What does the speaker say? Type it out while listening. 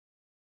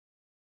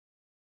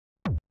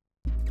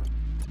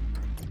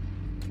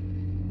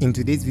In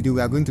today's video,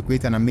 we are going to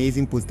create an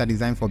amazing poster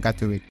design for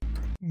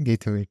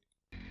Gatorade.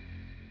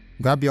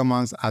 Grab your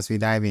mouse as we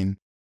dive in.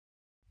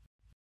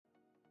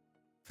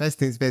 First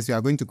things first, we are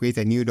going to create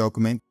a new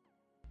document.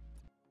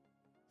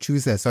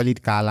 Choose a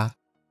solid color.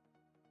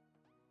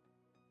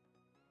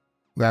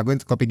 We are going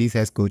to copy this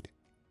as code.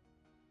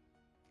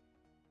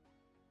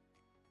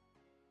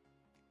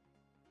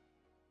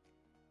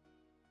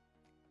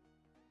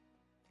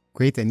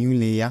 Create a new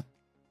layer.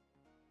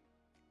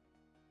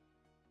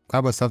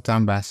 Grab a soft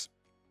tan brush.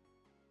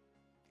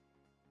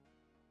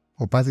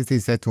 Opacity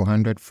is set to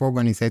 100,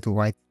 foreground is set to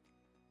white.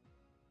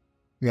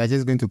 We are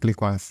just going to click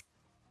once.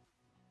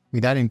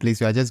 With that in place,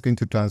 we are just going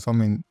to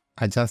transform and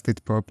adjust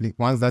it properly.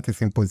 Once that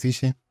is in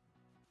position,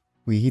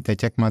 we hit the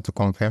check mark to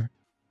confirm.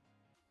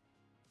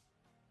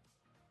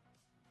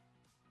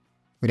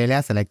 With the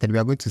layer selected, we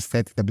are going to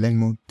set the blend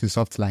mode to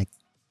soft light.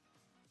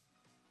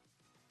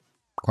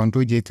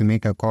 Ctrl J to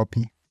make a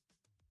copy.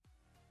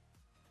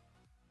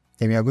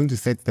 Then we are going to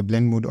set the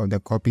blend mode of the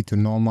copy to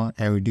normal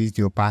and reduce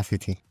the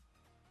opacity.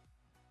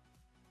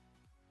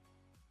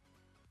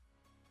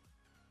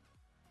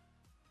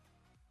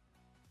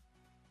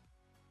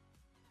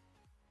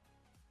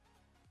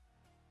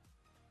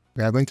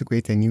 We are going to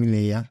create a new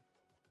layer.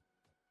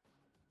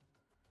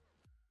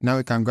 Now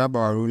we can grab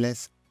our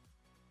rulers.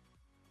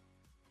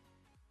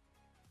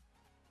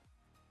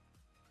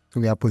 So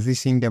we are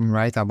positioning them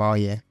right about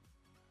here.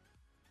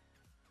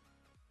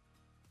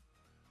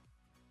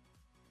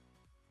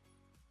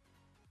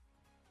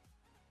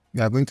 We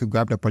are going to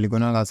grab the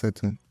polygonal lasso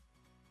to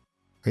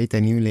create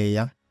a new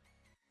layer.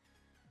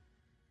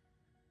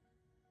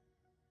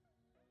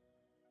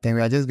 Then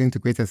we are just going to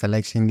create a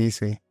selection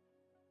this way.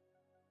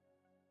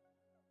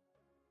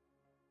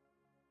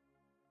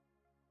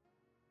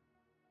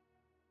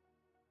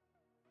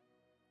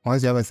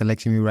 Once you have a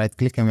selection, we right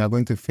click and we are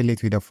going to fill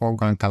it with the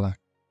foreground color.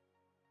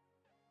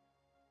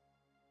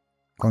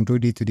 Ctrl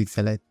D to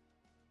deselect.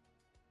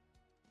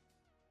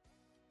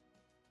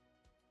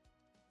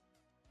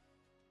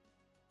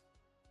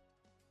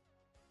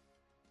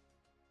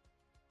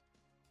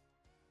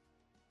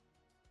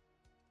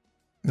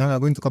 Now we are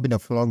going to copy the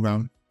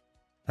foreground.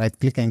 Right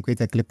click and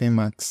create a clipping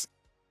mask.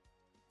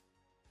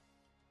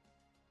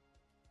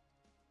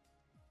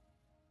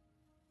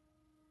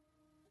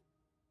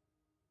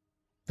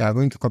 We are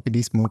going to copy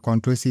this mode.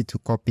 Ctrl C to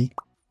copy,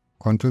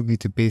 Ctrl V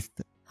to paste.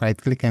 Right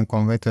click and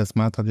convert to a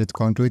smart object.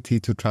 Ctrl T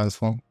to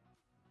transform.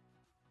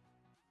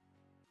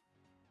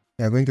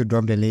 We are going to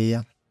drop the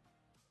layer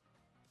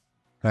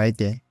right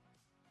there.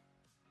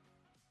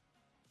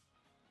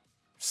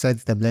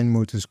 Set the blend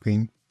mode to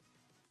screen.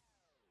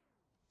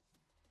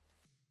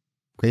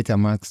 Create a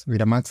mask. With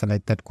the mask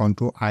selected,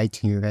 Ctrl I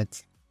to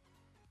invert.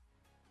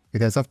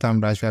 With a soft tan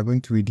brush, we are going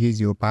to reduce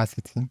the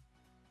opacity.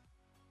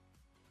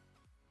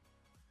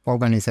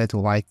 Foreground is set to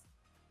white.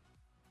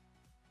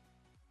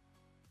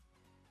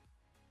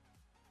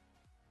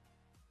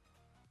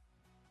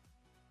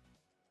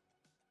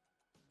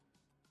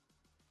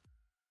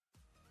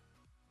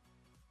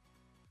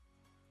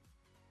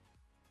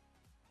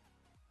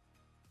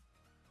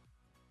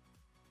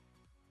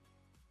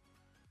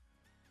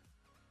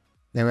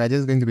 Then we are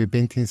just going to be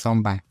painting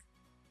some back.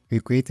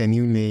 We create a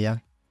new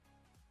layer.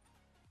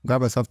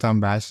 Grab a soft tan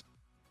brush.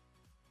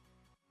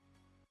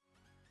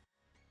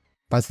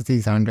 Opacity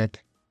is 100.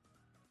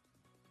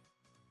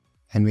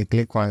 And we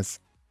click once.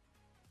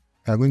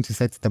 We are going to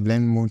set the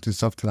blend mode to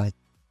soft light.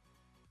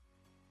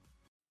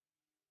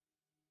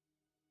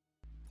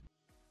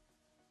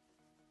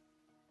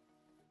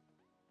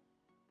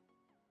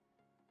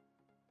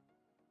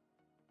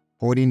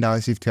 Holding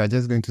down Shift, we are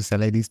just going to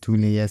select these two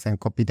layers and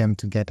copy them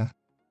together.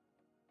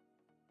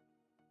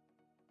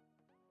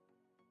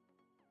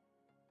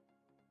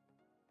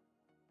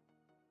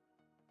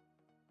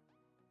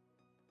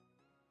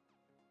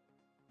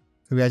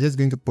 So we are just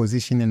going to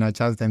position and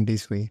adjust them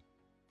this way.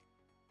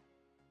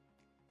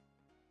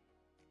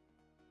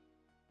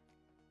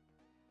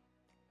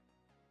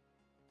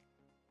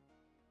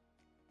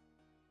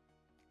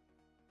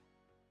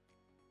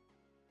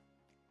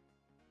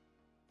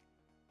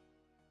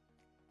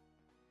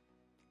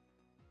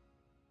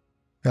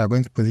 We are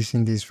going to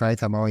position this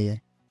right about here.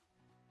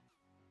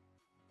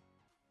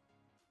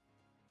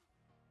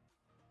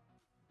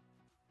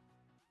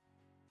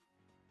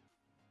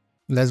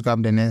 Let's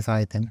grab the next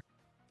item.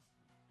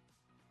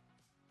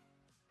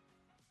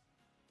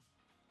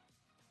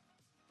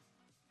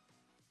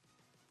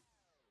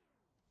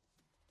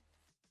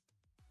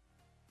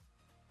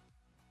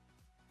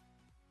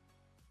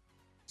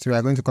 So we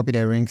are going to copy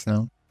the rings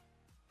now.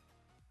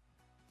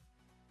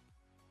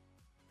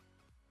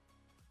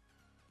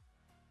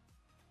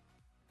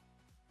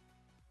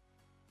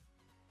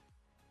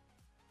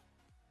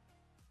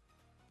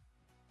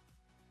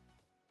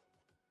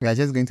 We are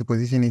just going to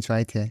position it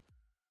right here.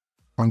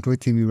 Ctrl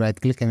T, we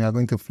right click and we are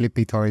going to flip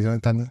it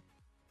horizontally.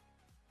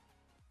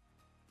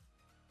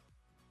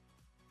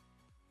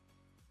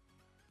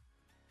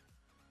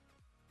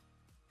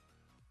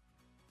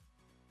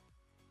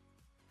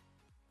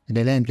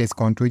 Then place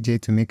Ctrl J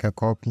to make a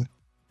copy.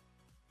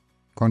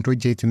 Ctrl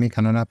J to make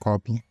another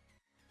copy.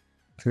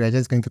 So we are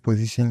just going to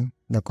position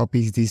the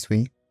copies this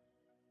way.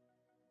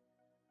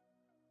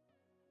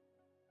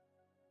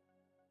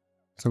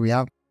 So we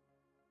have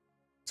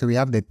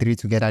the three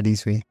together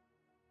this way.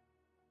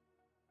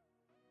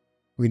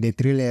 With the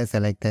three layers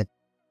selected,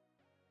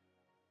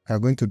 we are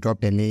going to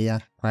drop the layer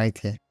right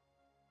here.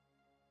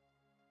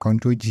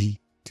 Ctrl G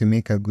to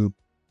make a group.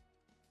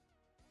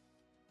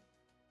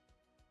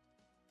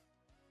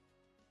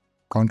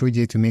 Ctrl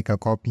J to make a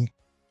copy.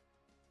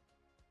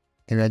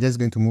 Then we are just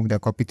going to move the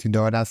copy to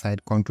the other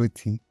side. Ctrl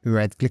T. We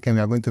right click and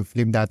we are going to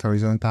flip that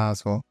horizontal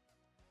as well.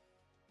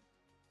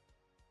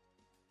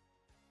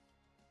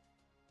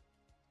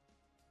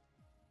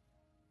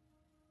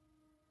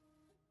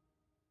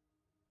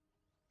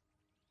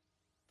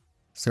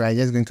 So I'm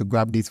just going to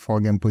grab this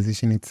fog and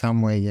position it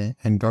somewhere here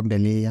and drop the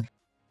layer.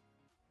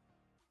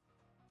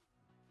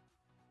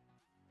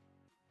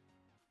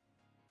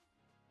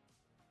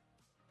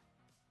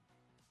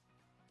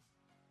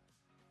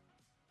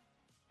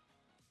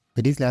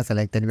 With this layer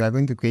selected, we are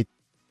going to create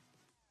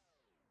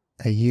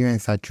a hue and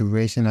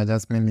saturation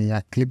adjustment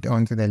layer clipped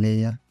onto the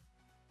layer.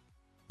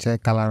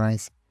 Check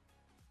colorize.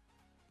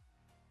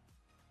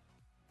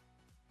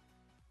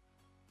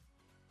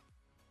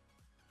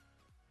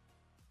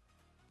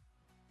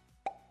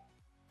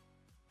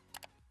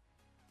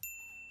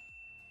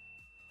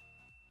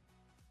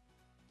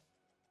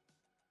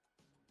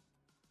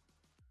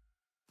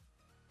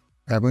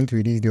 We are going to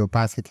reduce the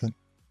opacity.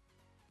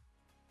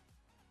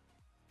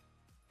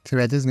 So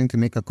we are just going to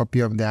make a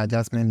copy of the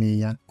adjustment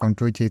layer.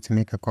 Ctrl J to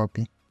make a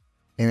copy.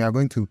 Then we are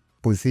going to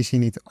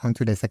position it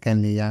onto the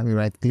second layer. We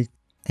right click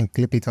and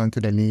clip it onto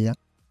the layer.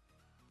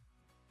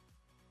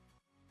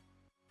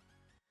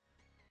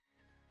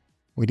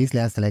 With this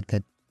layer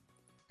selected,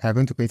 we are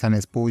going to create an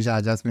exposure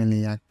adjustment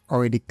layer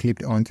already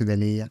clipped onto the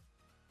layer.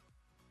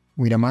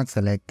 With the mask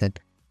selected,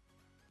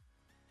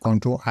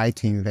 Ctrl I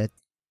to invert.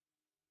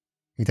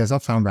 With a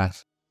soft sand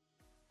brush,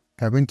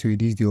 we are going to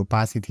reduce the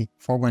opacity.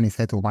 Foreground is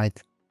set to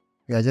white.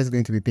 We are just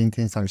going to be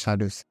painting some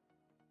shadows.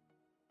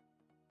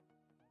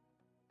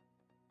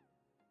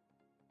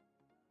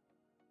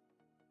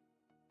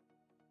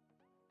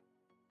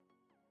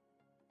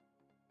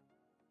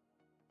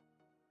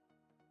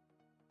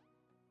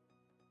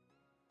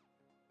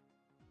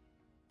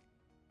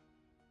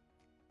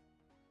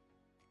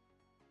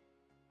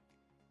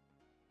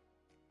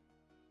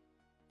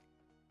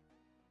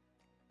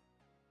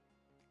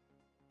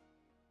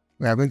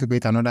 We are going to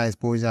create another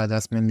exposure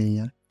adjustment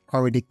layer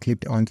already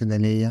clipped onto the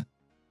layer.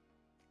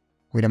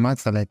 With the mask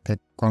selected,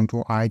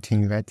 Ctrl I to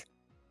invert.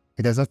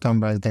 With a soft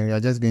brush, then we are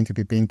just going to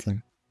be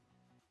painting.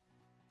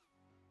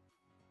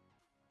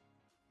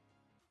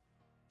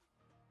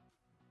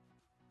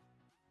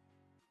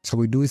 So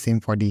we do the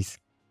same for this.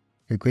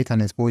 We create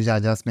an exposure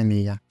adjustment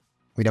layer.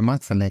 With the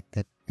mask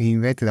selected, we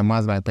invert the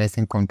mask by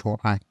pressing Ctrl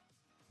I.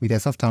 With a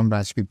soft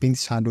brush, we paint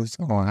shadows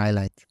or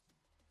highlight.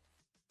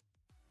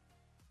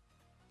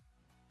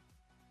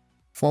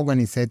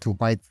 Foreground is set to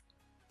white.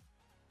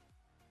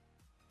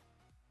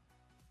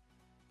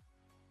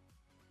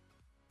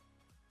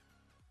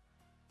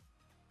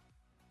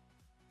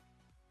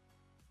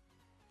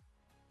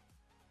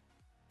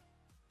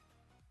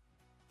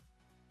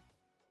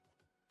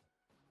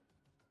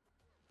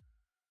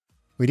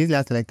 With this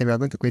layer selected, we are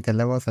going to create a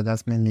levels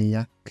adjustment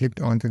layer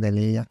clipped onto the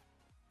layer.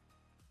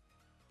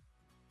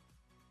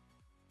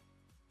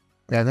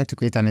 We are going to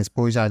create an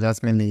exposure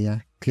adjustment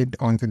layer clipped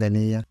onto the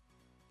layer.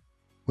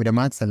 With the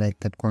mask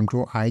selected,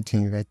 Ctrl I to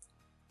invert.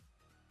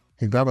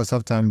 We grab a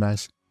soft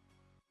brush,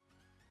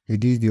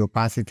 reduce the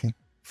opacity.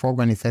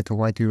 Foreground is set to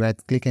white. We right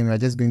click and we are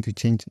just going to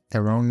change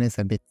the roundness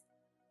a bit.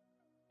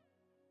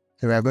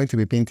 So we are going to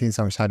be painting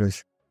some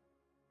shadows.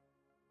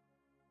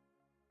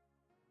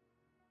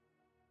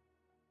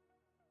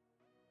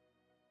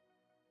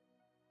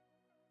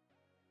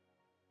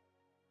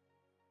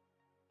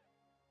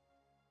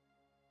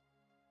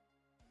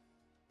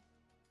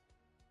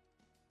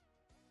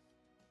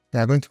 We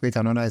are going to create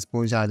another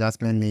exposure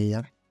adjustment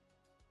layer.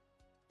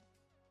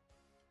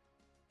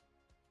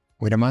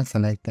 With the mask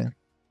selected,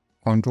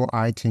 Ctrl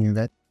I to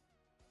invert.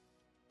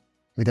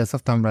 With a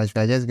soft brush,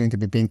 we are just going to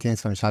be painting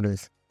some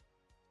shadows.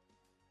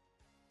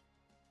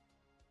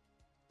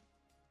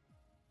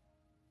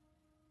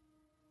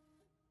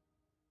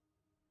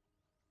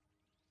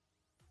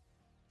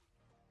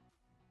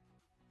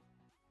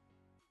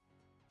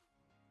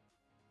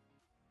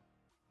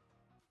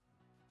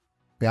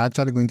 We are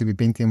actually going to be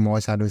painting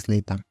more shadows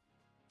later.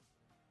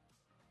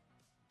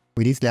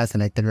 With this layer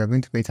selected, we are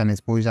going to create an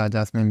exposure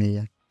adjustment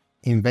layer.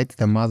 Invert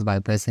the mask by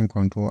pressing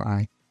Ctrl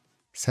I.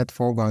 Set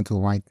foreground to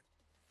white.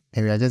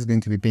 Then we are just going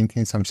to be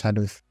painting some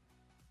shadows.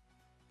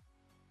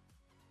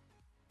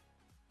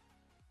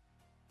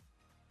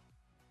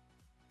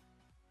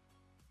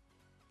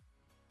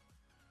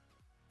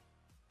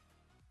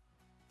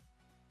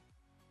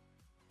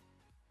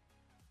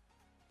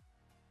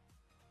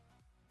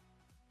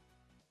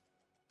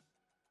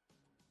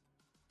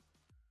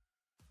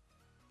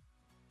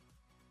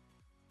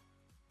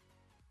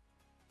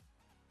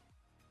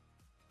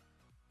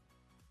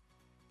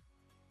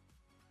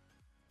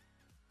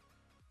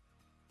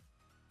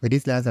 With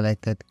this layer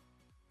selected,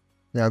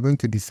 we are going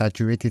to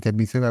desaturate it a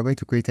bit. So we are going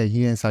to create a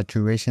hue and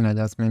saturation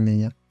adjustment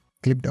layer.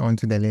 Clip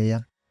onto the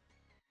layer.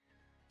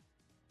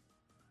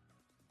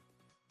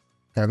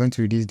 We are going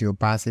to reduce the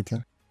opacity.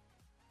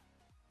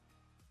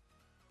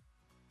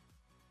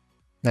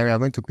 Then we are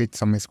going to create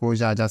some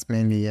exposure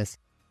adjustment layers.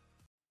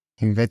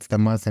 Invert the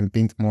mask and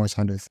paint more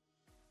shadows.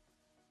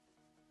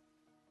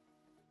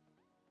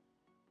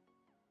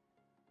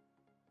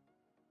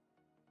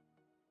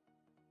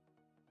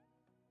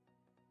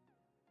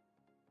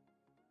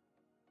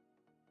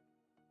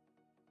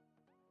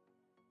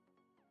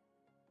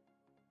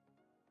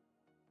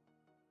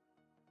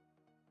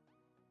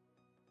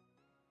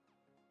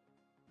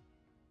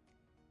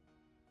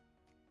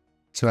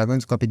 So we are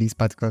going to copy this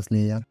particles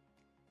layer.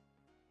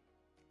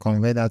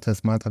 Convert that to a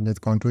smart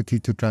object, Ctrl T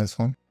to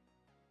transform.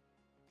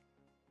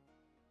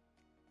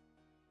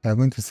 We are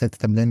going to set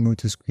the blend mode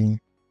to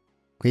screen.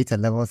 Create a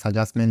levels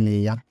adjustment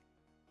layer.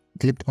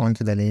 Clip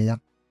onto the layer.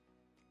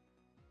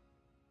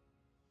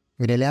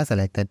 With the layer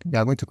selected, we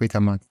are going to create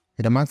a mask.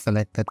 With the mask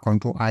selected,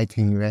 Ctrl I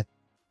to invert.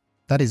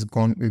 That is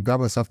gone. We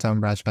grab a soft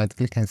hand brush, right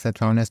click and set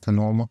roundness to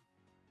normal.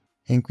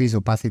 Increase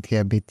opacity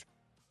a bit.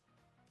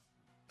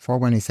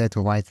 Foreground is set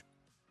to white.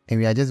 And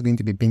we are just going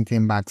to be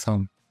painting back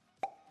some.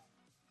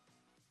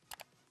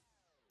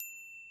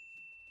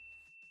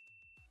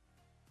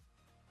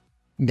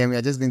 Then we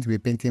are just going to be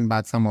painting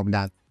back some of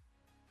that.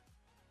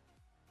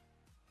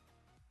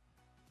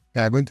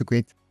 We are going to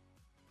create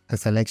a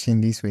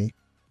selection this way.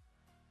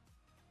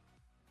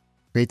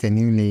 Create a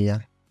new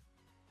layer.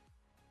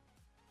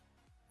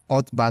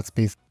 Alt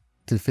backspace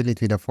to fill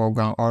it with the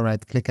foreground, or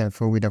right click and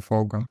fill with the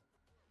foreground.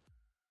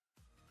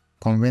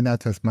 Convert that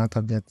to a smart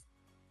object.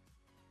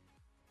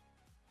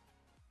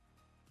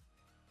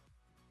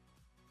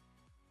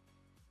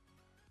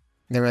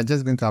 Then we are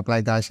just going to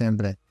apply Gaussian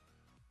blur.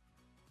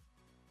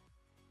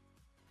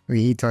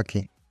 We hit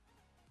OK.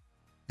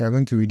 We are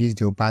going to reduce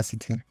the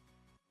opacity.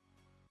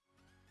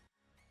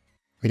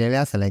 With the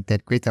layer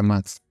selected, create a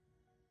mask.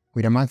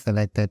 With the mask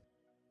selected,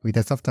 with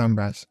a soft hand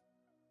brush,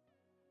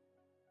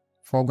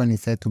 foreground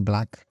is set to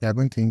black. We are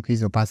going to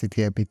increase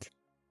opacity a bit.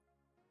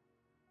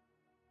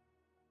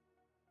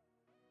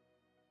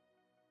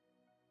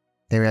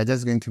 Then we are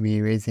just going to be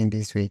erasing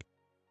this way.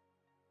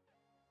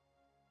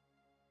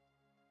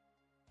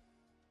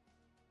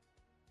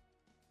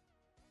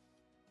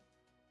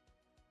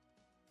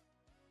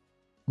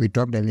 We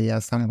drop the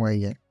layer somewhere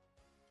here.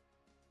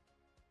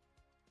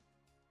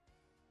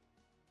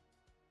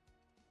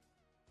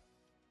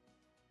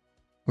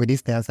 With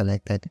this layer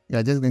selected, we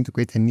are just going to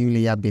create a new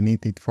layer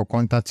beneath it for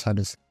contact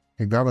shadows.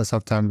 We grab a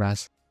soft hand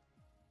brush,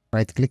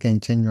 right click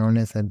and change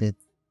roundness a bit.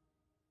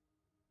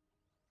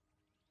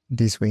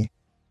 This way.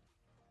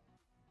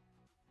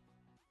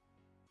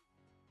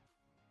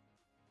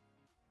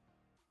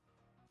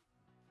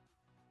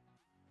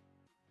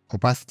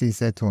 Opacity is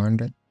set to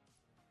 100.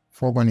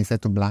 Foreground is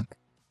set to black.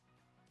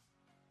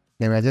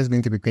 Then we are just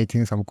going to be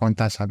creating some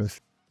contact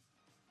shadows.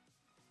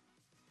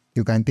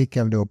 You can take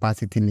care of the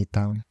opacity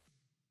later on.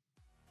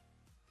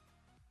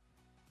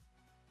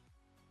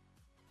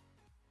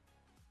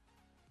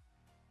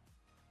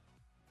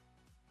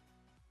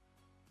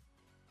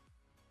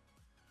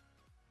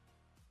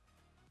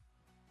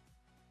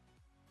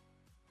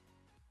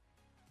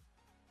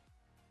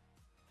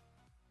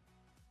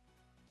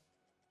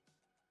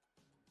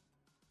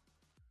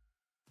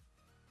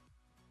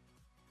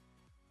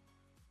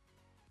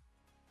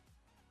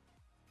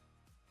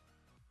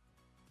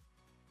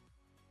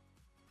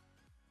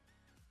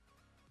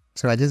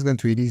 So we are just going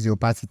to reduce the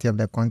opacity of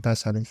the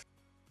contact shadows.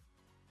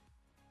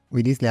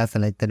 With this layer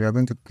selected, we are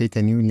going to create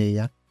a new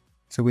layer.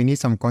 So we need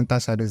some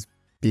contact shadows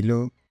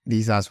below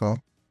these as well.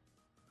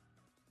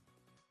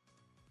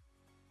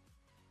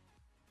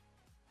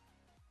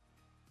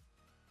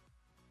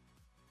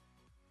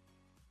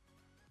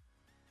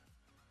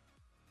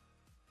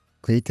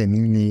 Create a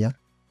new layer.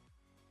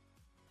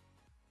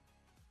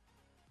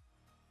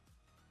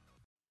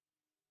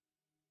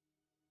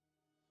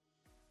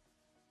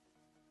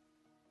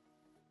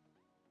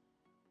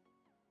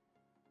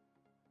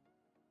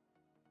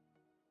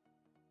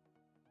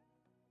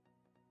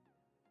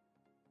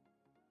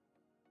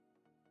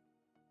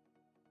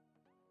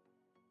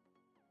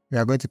 We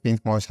are going to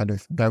paint more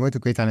shadows. We are going to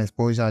create an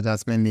exposure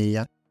adjustment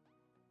layer.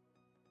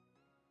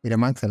 With the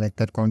mask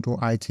selected,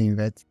 Ctrl I to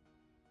invert.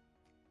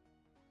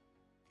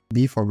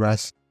 B for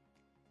brush.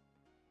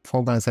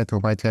 Foreground set to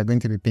white. We are going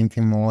to be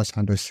painting more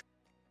shadows.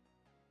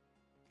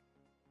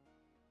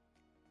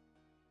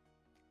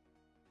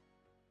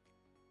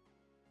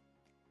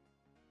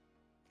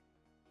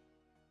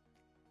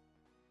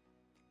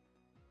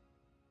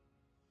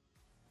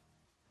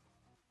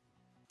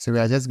 So we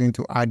are just going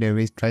to add the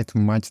rays, try to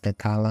match the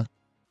color.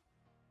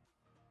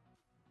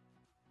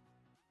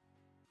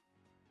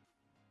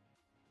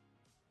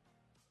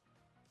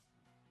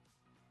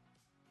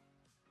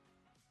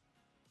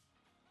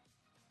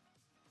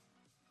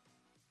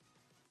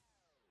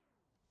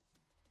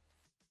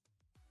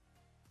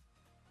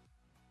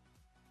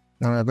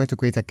 Now we are going to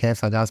create a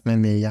curves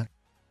adjustment layer.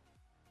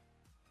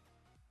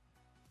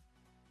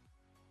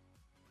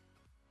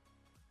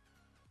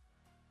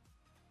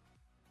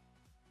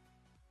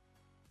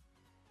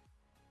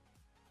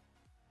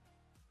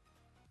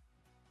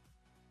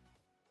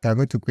 We are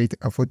going to create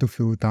a photo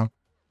filter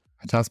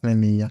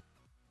adjustment layer.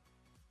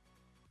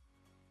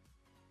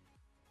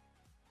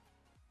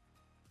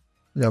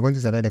 We are going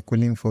to select the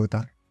cooling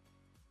filter.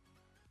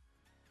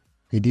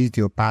 Reduce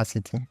the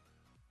opacity.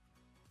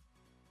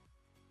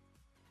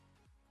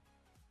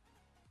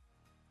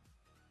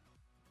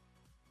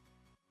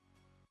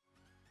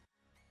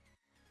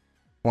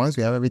 Once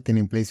we have everything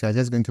in place, we are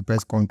just going to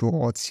press Ctrl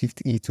Alt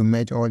Shift E to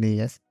merge all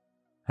layers.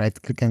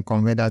 Right click and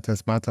convert that to a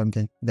smart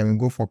object. Then we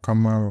go for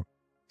camera raw.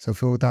 So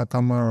filter,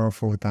 camera raw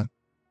filter.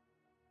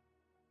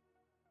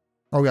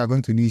 All we are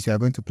going to do is we are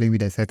going to play with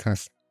the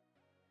settings.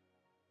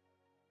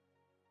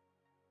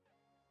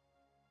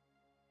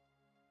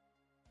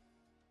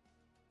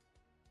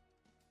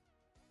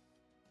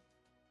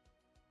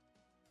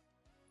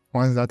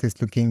 Once that is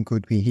looking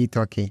good, we hit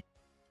OK.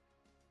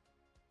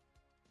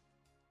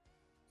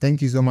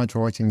 Thank you so much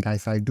for watching,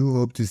 guys. I do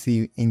hope to see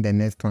you in the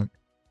next one.